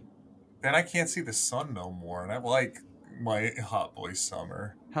 Dummy. Then I can't see the sun no more, and I like my hot boy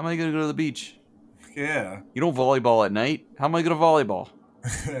summer. How am I gonna go to the beach? Yeah. You don't volleyball at night? How am I gonna volleyball?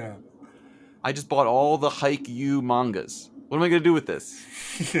 Yeah. I just bought all the Haikyuu mangas. What am I gonna do with this?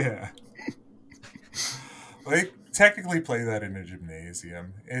 Yeah. They technically play that in a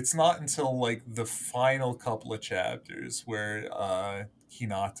gymnasium. It's not until like the final couple of chapters where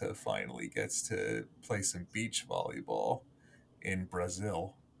Hinata finally gets to play some beach volleyball in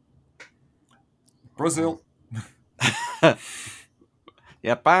Brazil. Brazil.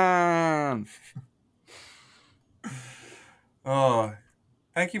 Japan. Oh,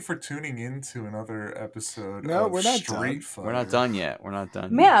 thank you for tuning in to another episode No, of we're not Street done. Fighter. We're not done yet. We're not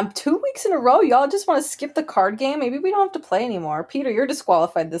done. Man, 2 weeks in a row. Y'all just want to skip the card game? Maybe we don't have to play anymore. Peter, you're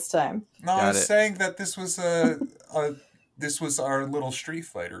disqualified this time. No, I Got was it. saying that this was this was our little Street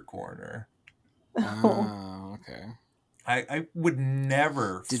Fighter corner. Oh, okay. I would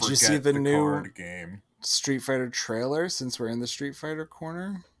never Did forget you see the new- card game. Street Fighter trailer, since we're in the Street Fighter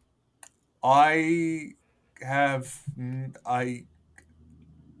corner. I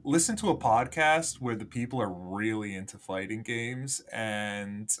listened to a podcast where the people are really into fighting games,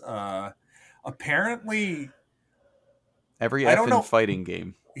 and apparently, Every I don't effing know- fighting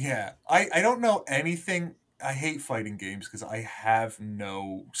game. yeah, I don't know anything. I hate fighting games because I have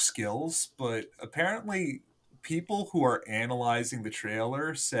no skills, but apparently people who are analyzing the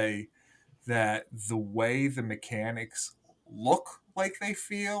trailer say that the way the mechanics look like they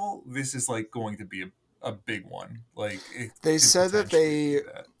feel, this is like going to be a big one. Like it They could said that potentially they do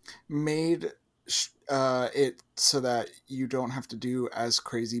that. made it so that you don't have to do as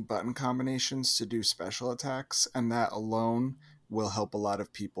crazy button combinations to do special attacks, and that alone will help a lot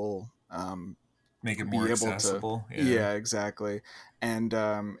of people Make it more be able to. accessible. Yeah, exactly. And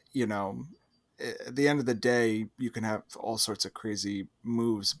at the end of the day, you can have all sorts of crazy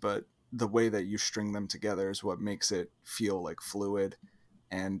moves, but the way that you string them together is what makes it feel like fluid.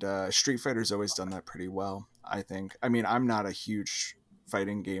 And Street Fighter's always done that pretty well, I think. I mean, I'm not a huge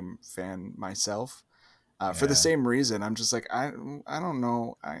fighting game fan myself. For the Yeah. same reason, I'm just like, I don't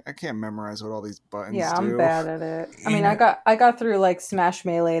know, I can't memorize what all these buttons Yeah, do. I'm bad at it. I You mean, know- I got through like Smash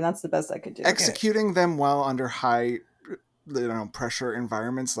Melee, and that's the best I could do. Executing them well under high, pressure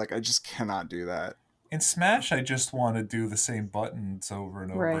environments, like I just cannot do that. In Smash, I just want to do the same buttons over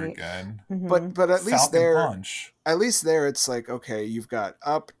and over Right. again. Mhm. But at least Falcon there, Punch. it's like, okay, you've got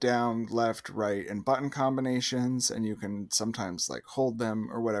up, down, left, right, and button combinations, and you can sometimes like hold them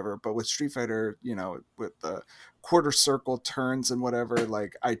or whatever. But with Street Fighter, with the quarter circle turns and whatever,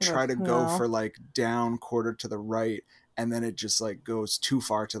 like I try to go No. for like down quarter to the right, and then it just like goes too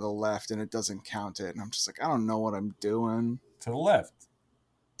far to the left and it doesn't count it. And I'm just like, I don't know what I'm doing. To the left.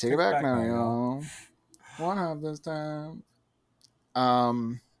 Take it back now, y'all. What have this time?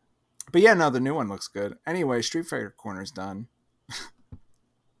 But yeah, no, the new one looks good. Anyway, Street Fighter Corner's done.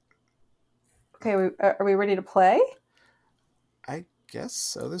 Okay, are we ready to play? I guess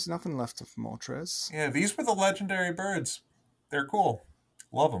so. There's nothing left of Moltres. Yeah, these were the legendary birds. They're cool.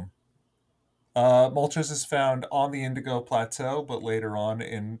 Love them. Moltres is found on the Indigo Plateau, but later on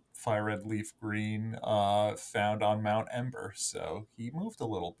in Fire Red Leaf Green, found on Mount Ember. So he moved a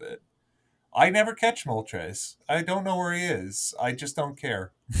little bit. I never catch Moltres. I don't know where he is. I just don't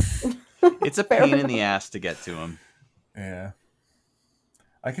care. It's a pain in the ass to get to him. Yeah.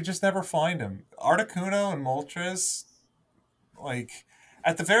 I could just never find him. Articuno and Moltres, like,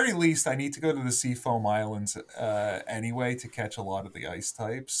 at the very least, I need to go to the Seafoam Islands anyway to catch a lot of the ice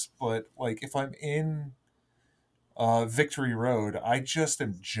types. But, like, if I'm in Victory Road, I just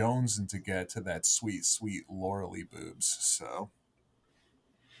am jonesing to get to that sweet, sweet Loreley boobs. So,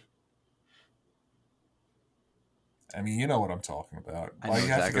 I mean, you know what I'm talking about. I know Why you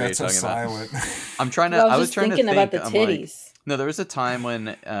have to exactly what get so you're talking about. silent? I'm trying to. I was I was just trying to thinking think. about the I'm like, titties. no, there was a time when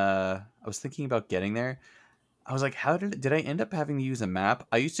I was thinking about getting there. I was like, how did I end up having to use a map?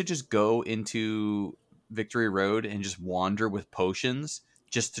 I used to just go into Victory Road and just wander with potions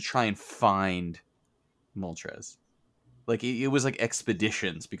just to try and find Moltres. Like it was like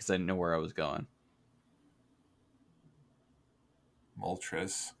expeditions because I didn't know where I was going.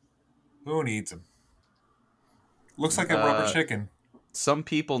 Moltres. Who needs him? Looks like a rubber chicken. Some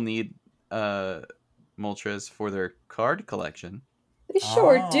people need Moltres for their card collection. They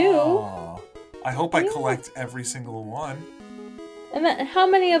sure do. Oh. I hope I Yeah. collect every single one. And then, how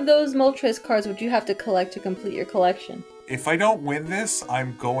many of those Moltres cards would you have to collect to complete your collection? If I don't win this,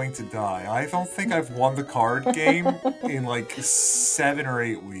 I'm going to die. I don't think I've won the card game in like 7 or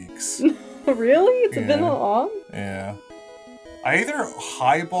 8 weeks. Really? It's been Yeah. that long? Yeah. I either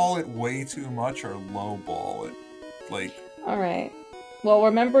highball it way too much or lowball it. Like, All right. Well,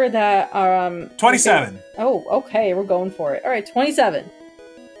 remember that 27. Oh, okay. We're going for it. All right, 27.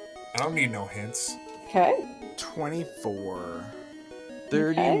 I don't need no hints. Okay. 24.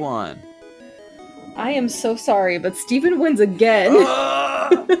 31. I am so sorry, but Steven wins again Ah!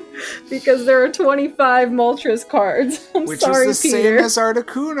 because there are 25 Moltres cards. I'm Which sorry, is the Peter. same as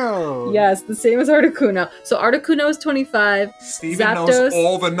Articuno. Yes, the same as Articuno. So Articuno is 25. Steven knows Zapdos.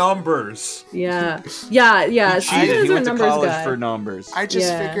 all the numbers. Yeah. He Steven cheated. is He our went to numbers college guy. for numbers. I just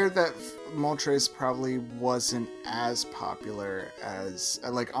Yeah. figured that Moltres probably wasn't as popular as,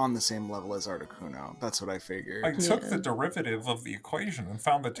 like, on the same level as Articuno. That's what I figured. I took Yeah. the derivative of the equation and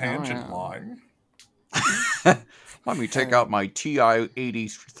found the tangent yeah. line. Let me take out my TI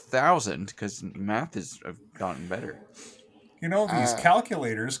 80,000 because math has gotten better. You know, these Uh,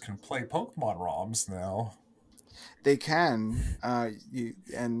 calculators can play Pokemon ROMs now. They can,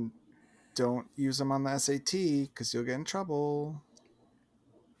 and don't use them on the SAT because you'll get in trouble.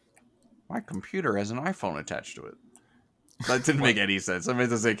 My computer has an iPhone attached to it. That didn't make any sense. I meant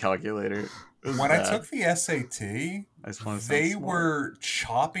to say calculator. It was When I bad. took the SAT, I just want to sound they smart. were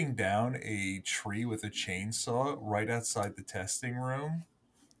chopping down a tree with a chainsaw right outside the testing room.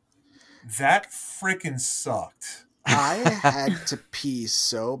 That frickin' sucked. I had to pee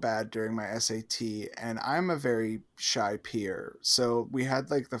so bad during my SAT, and I'm a very shy peer. So we had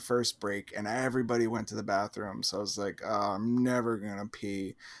like the first break, and everybody went to the bathroom. So I was like, oh, I'm never gonna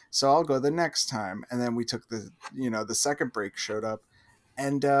pee. So I'll go the next time. And then we took the second break showed up,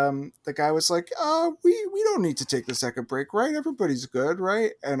 and the guy was like, we don't need to take the second break, right? Everybody's good,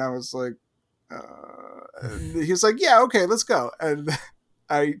 right? And I was like, and he was like, yeah, okay, let's go. And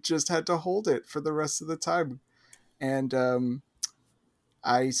I just had to hold it for the rest of the time. And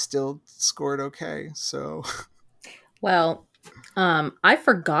I still scored okay. So Well, I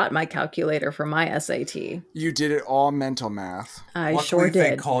forgot my calculator for my SAT. you did it all mental math. I Luckily, sure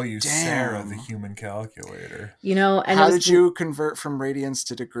they did. call you Sarah, Damn. the human calculator. You know, and How did you convert from radians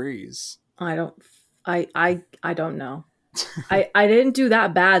to degrees? I don't know. I didn't do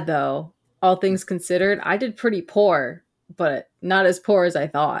that bad though. All things considered, I did pretty poor, but not as poor as I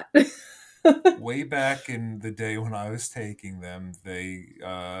thought. Way back in the day when I was taking them, they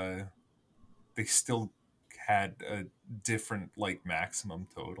still had a different like maximum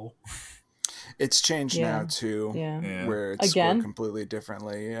total. It's changed now too, Yeah. where it's scored completely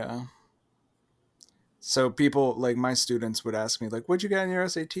differently. Yeah. So people like my students would ask me like, "What'd you get in your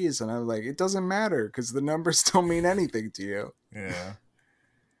SATs?" And I'm like, "It doesn't matter because the numbers don't mean anything to you." Yeah.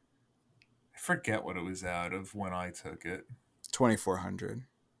 I forget what it was out of when I took it. 2400.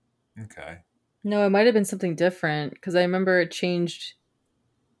 Okay. No, it might have been something different because I remember it changed.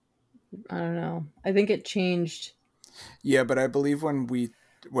 I don't know. I think it changed. Yeah, but I believe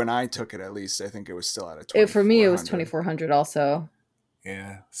when I took it, at least I think it was still at a 2400. For me, it was 2400 also.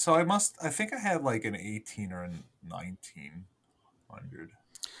 Yeah. So I think I had like an 18 or a 1900.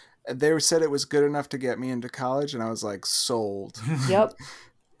 They said it was good enough to get me into college, and I was like, sold. Yep.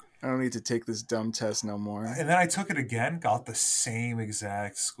 I don't need to take this dumb test no more. And then I took it again, got the same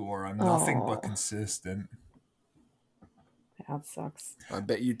exact score. I'm nothing but consistent. That sucks. I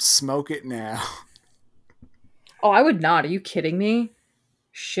bet you'd smoke it now. Oh, I would not. Are you kidding me?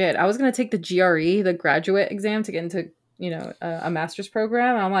 Shit. I was going to take the GRE, the graduate exam to get into, a master's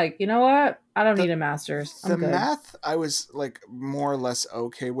program. And I'm like, you know what? I don't need a master's. I'm good. Math, I was like more or less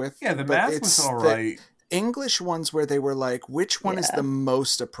okay with. Yeah, the math was all right. English ones where they were like, which one is the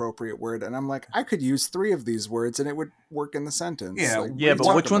most appropriate word? And I'm like, I could use 3 of these words and it would work in the sentence. Yeah, like,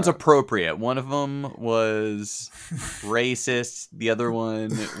 but which one's appropriate? One of them was racist. The other one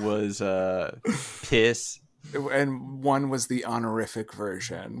was piss. And one was the honorific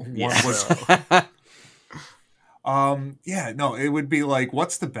version. One was... it would be like,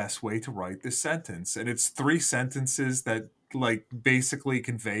 what's the best way to write this sentence? And it's 3 sentences that like basically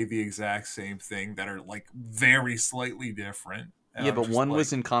convey the exact same thing that are like very slightly different. And yeah, but one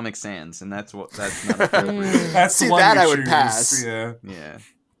was in Comic Sans, and that's not appropriate. That's See, the one that you I would choose. pass. Yeah.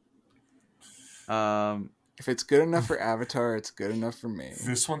 If it's good enough for Avatar, it's good enough for me.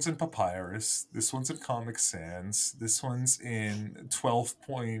 This one's in Papyrus. This one's in Comic Sans. This one's in 12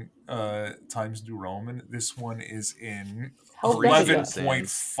 point Times New Roman. This one is in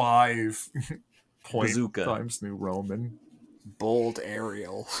 11.5 point Bazooka. Times New Roman. Bold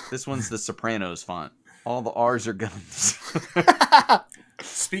Arial. This one's the Sopranos font. All the R's are guns.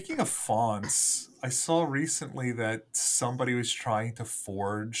 Speaking of fonts, I saw recently that somebody was trying to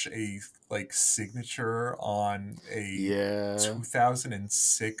forge a like signature on a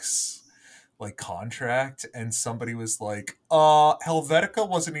 2006 like contract, and somebody was like, Helvetica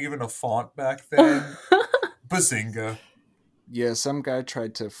wasn't even a font back then. Bazinga. Yeah, some guy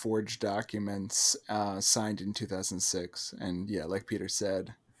tried to forge documents signed in 2006, and yeah, like Peter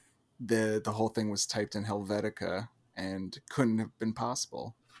said, the whole thing was typed in Helvetica and couldn't have been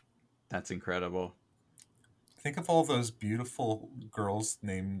possible. That's incredible. Think of all those beautiful girls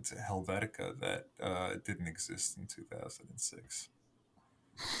named Helvetica that didn't exist in 2006.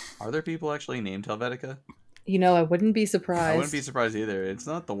 Are there people actually named Helvetica? I wouldn't be surprised. I wouldn't be surprised either. It's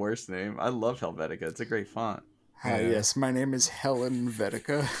not the worst name. I love Helvetica. It's a great font. Hi, yes, my name is Helen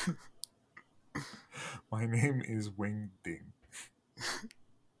Vetica. My name is Wingding.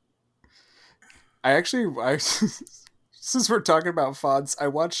 I since we're talking about fonts, I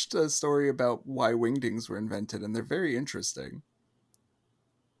watched a story about why wingdings were invented, and they're very interesting.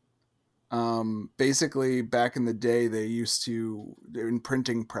 Basically, back in the day, they used to, in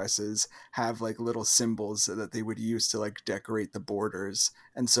printing presses, have like little symbols that they would use to like decorate the borders,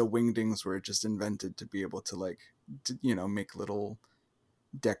 and so wingdings were just invented to be able to like, make little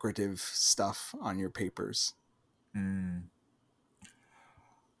decorative stuff on your papers.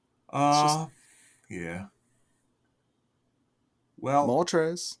 Yeah. Well,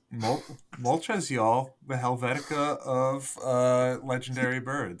 Moltres. Moltres, y'all, the Helvetica of legendary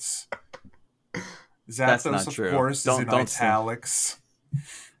birds. That's Zapdos, not of true. course, is in Don't say- italics.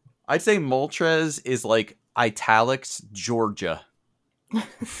 I'd say Moltres is like italics Georgia.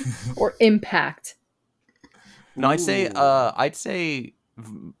 Or Impact. No, I'd say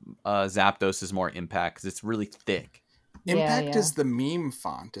Ooh. Zapdos is more impact because it's really thick. Impact is the meme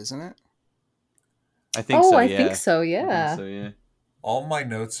font, isn't it? I think Oh, so. I Yeah. think so. I Yeah. think so, yeah. All my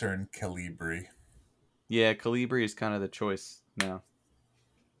notes are in Calibri. Yeah, Calibri is kind of the choice now.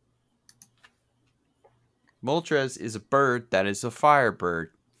 Moltres is a bird that is a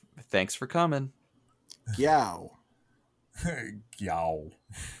firebird. Thanks for coming. Yow. Yow.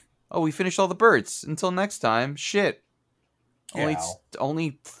 Oh, we finished all the birds. Until next time. Shit. Yow.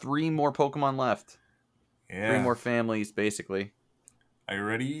 Only 3 more Pokemon left. Yeah. 3 more families, basically. Are you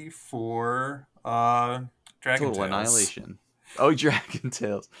ready for Dragon Total Tales? Annihilation. Oh, Dragon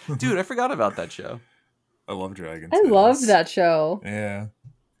Tales. Dude, I forgot about that show. I love Dragon I Tales. loved that show. Yeah.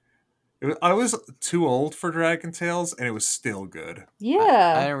 I was too old for Dragon Tales, and it was still good.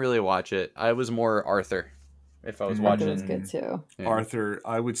 Yeah. I didn't really watch it. I was more Arthur. If I was Arthur watching was good too. Yeah. Arthur,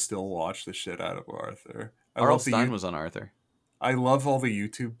 I would still watch the shit out of Arthur. R.L. Stein was on Arthur. I love all the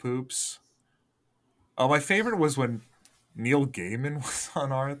YouTube poops. Oh, my favorite was when Neil Gaiman was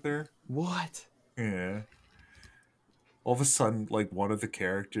on Arthur. What? Yeah. All of a sudden, like, one of the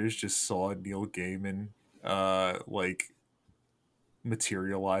characters just saw Neil Gaiman, like,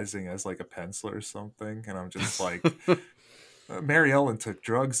 materializing as, like, a penciler or something. And I'm just like, Mary Ellen took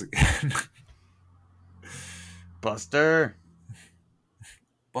drugs again. Buster.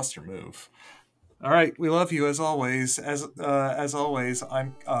 Buster move. All right, we love you as always. As always,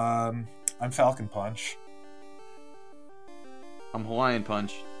 I'm Falcon Punch. I'm Hawaiian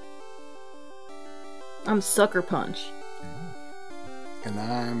Punch. I'm Sucker Punch. And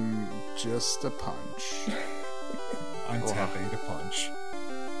I'm just a punch. I'm Tappy to Punch.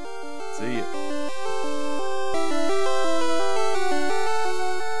 See ya.